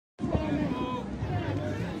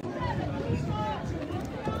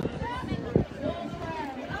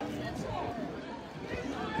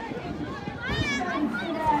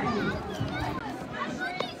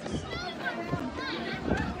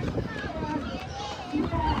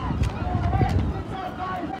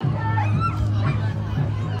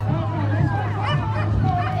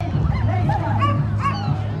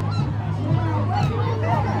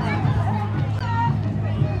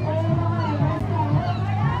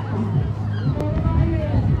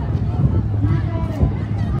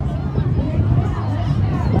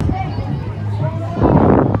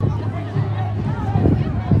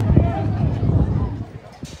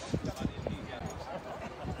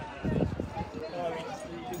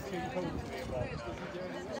Thanks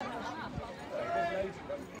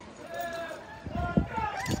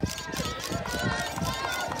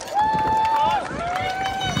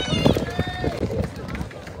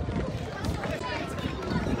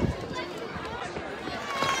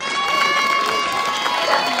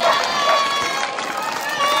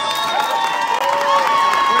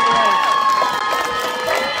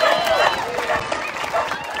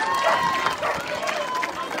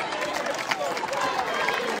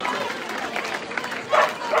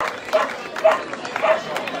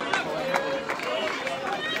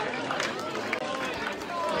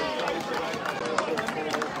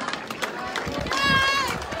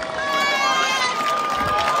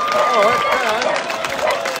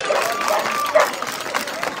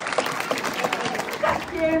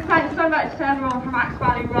so much to everyone from Axe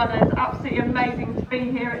Valley Runners. Absolutely amazing to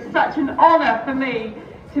be here. It's such an honour for me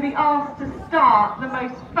to be asked to start the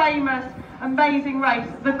most famous, amazing race,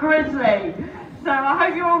 the Grizzly. So I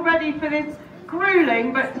hope you're all ready for this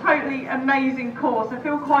gruelling but totally amazing course. I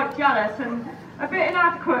feel quite jealous and a bit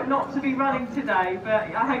inadequate not to be running today,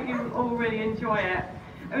 but I hope you all really enjoy it.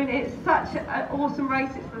 I mean, it's such an awesome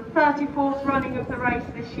race. It's the 34th running of the race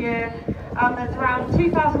this year. There's around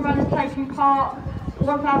 2,000 runners taking part,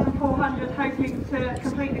 1,400 hoping to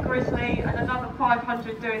complete the Grizzly, and another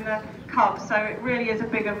 500 doing the Cub, so it really is a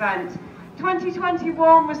big event.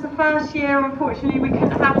 2021 was the first year, unfortunately we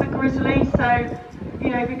couldn't have the Grizzly, so, you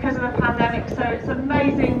know, because of the pandemic, so it's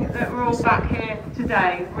amazing that we're all back here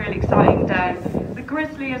today. Really exciting day. The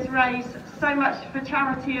Grizzly has raised so much for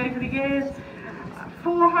charity over the years.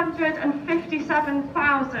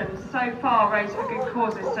 457,000 so far raised for good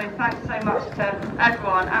causes, so thanks so much to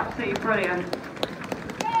everyone, absolutely brilliant.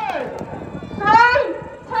 3, 2,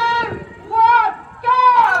 1, go!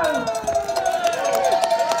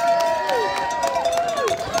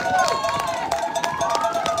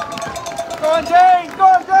 Go on, Jane! Go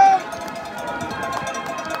on, Jane!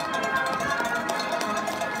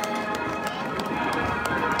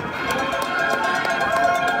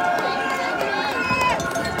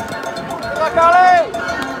 Look, Ali!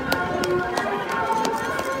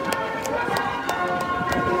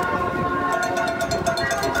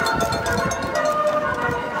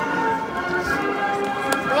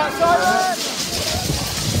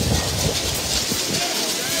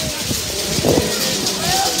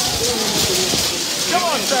 Come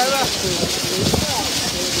on, Sarah!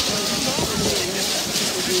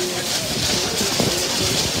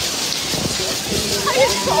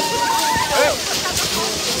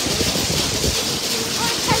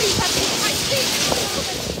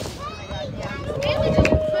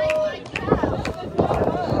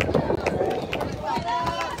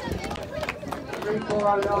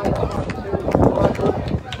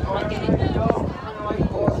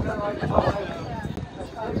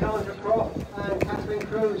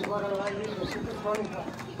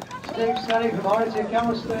 Steve Sally from Origin, come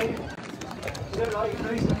on Steve. You look like you're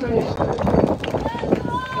ready to finish.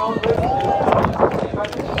 Can't wait.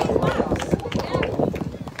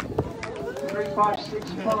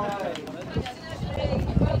 3565.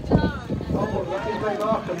 Oh, that is very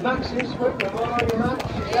marker. Max is swimming. Well on you, Max.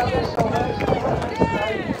 She's out there somewhere.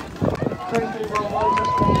 3311,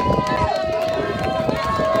 just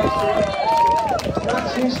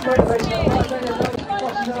Max is swimming.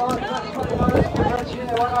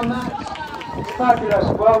 Well on, Max. Fabulous,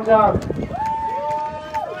 well done.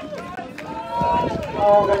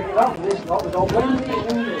 Oh, I'm going to give up for this lot. We've got Wendy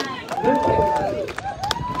Hinley, Luke Hinley,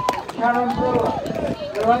 Karen Brewer,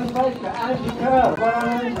 Lorraine Baker, Angie Kerr. Well on,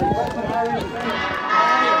 Angie. That's the Harry Smith.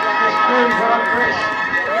 Chris Cruz, well on, Chris.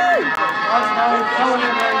 Okay, go on,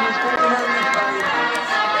 everyone. He's getting over this way.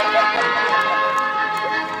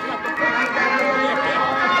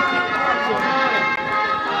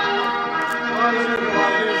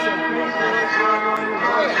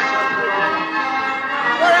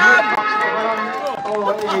 Oh,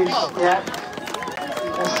 it is, yeah.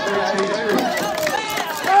 That's 3-2-3.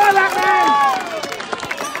 Oh, that man!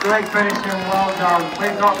 Great finishing, well done.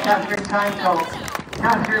 We've got Catherine Tancock,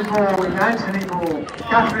 Catherine Ball with Anthony Ball,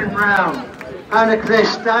 Catherine Brown, Anna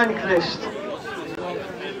Clist, Dan Clist,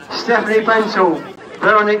 Stephanie Bentel,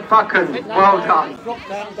 Veronique Buchan, well done.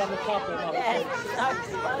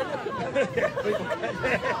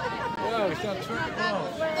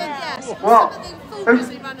 What?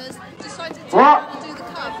 What?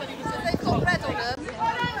 They've got red on them.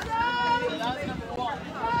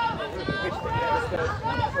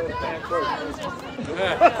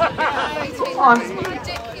 On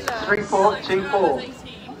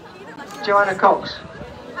 3-4-2-4. Joanna Cox.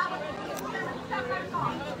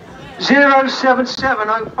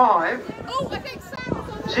 07705.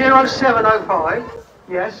 0705.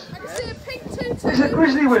 Yes. I can see a pink tutu. It's a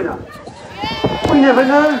Grizzly winner. We never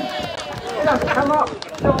knew. Yeah, come up.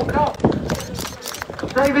 Double cup.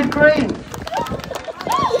 David Green.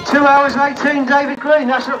 2 hours 18, David Green.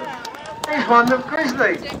 He's won the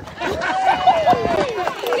Grizzly.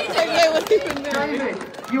 David,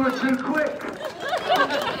 you were too quick.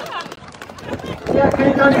 Yeah, can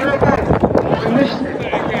you do it again? We missed it.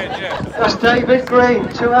 That's David Green,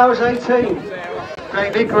 2 hours 18.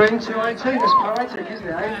 David Green, 2:18. That's poetic, isn't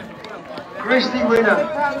it, eh? Grizzly winner.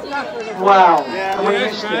 Wow. And we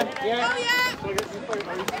missed it. Oh yeah! Here goes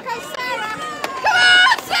Sarah! Come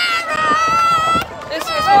on, Sarah! This is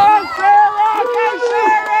Sarah! Go,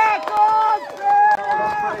 Sarah! Go on,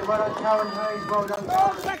 Sarah! Well done, Karen Hayes. Well done.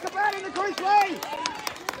 Oh, second man in the Grizzly!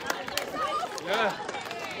 Yeah.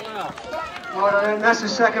 Wow. Well done. That's the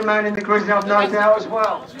second man in the Grizzly, I've no doubt as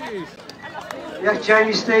well. Jeez. Yes,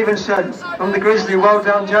 Jamie Stevenson from the Grizzly. Well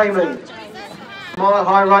done, Jamie. Mile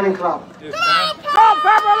High Running Club. Yes, come,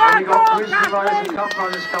 Pamela! And we've got Grizzly runners and cup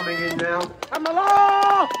runners coming in now.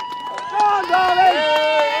 Pamela! Go on, darling!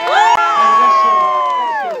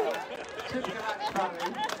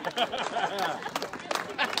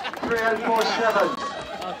 3047.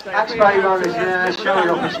 Axbay runners, yeah, showing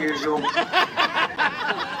off as usual.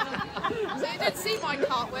 So you didn't see my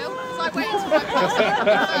cartwheel, because I waited until my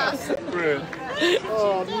class first. Brilliant.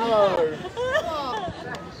 Oh, no.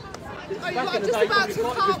 Oh, you got just about to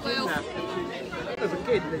cartwheel. As a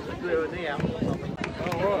kid, they blew a knee out or something.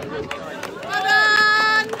 Oh, right. Well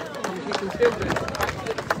done!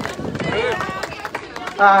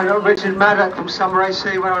 Got Richard Maddock from Summer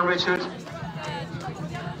AC. Well done, Richard.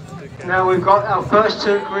 Now we've got our first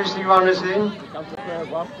two Grizzly runners in.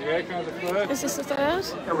 Is this the third?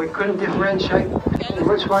 And we couldn't differentiate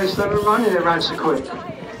which way they were running. They ran so quick.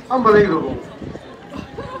 Unbelievable.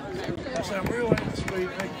 Some real speed,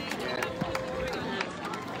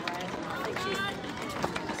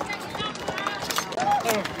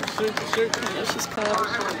 She's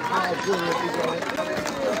curved.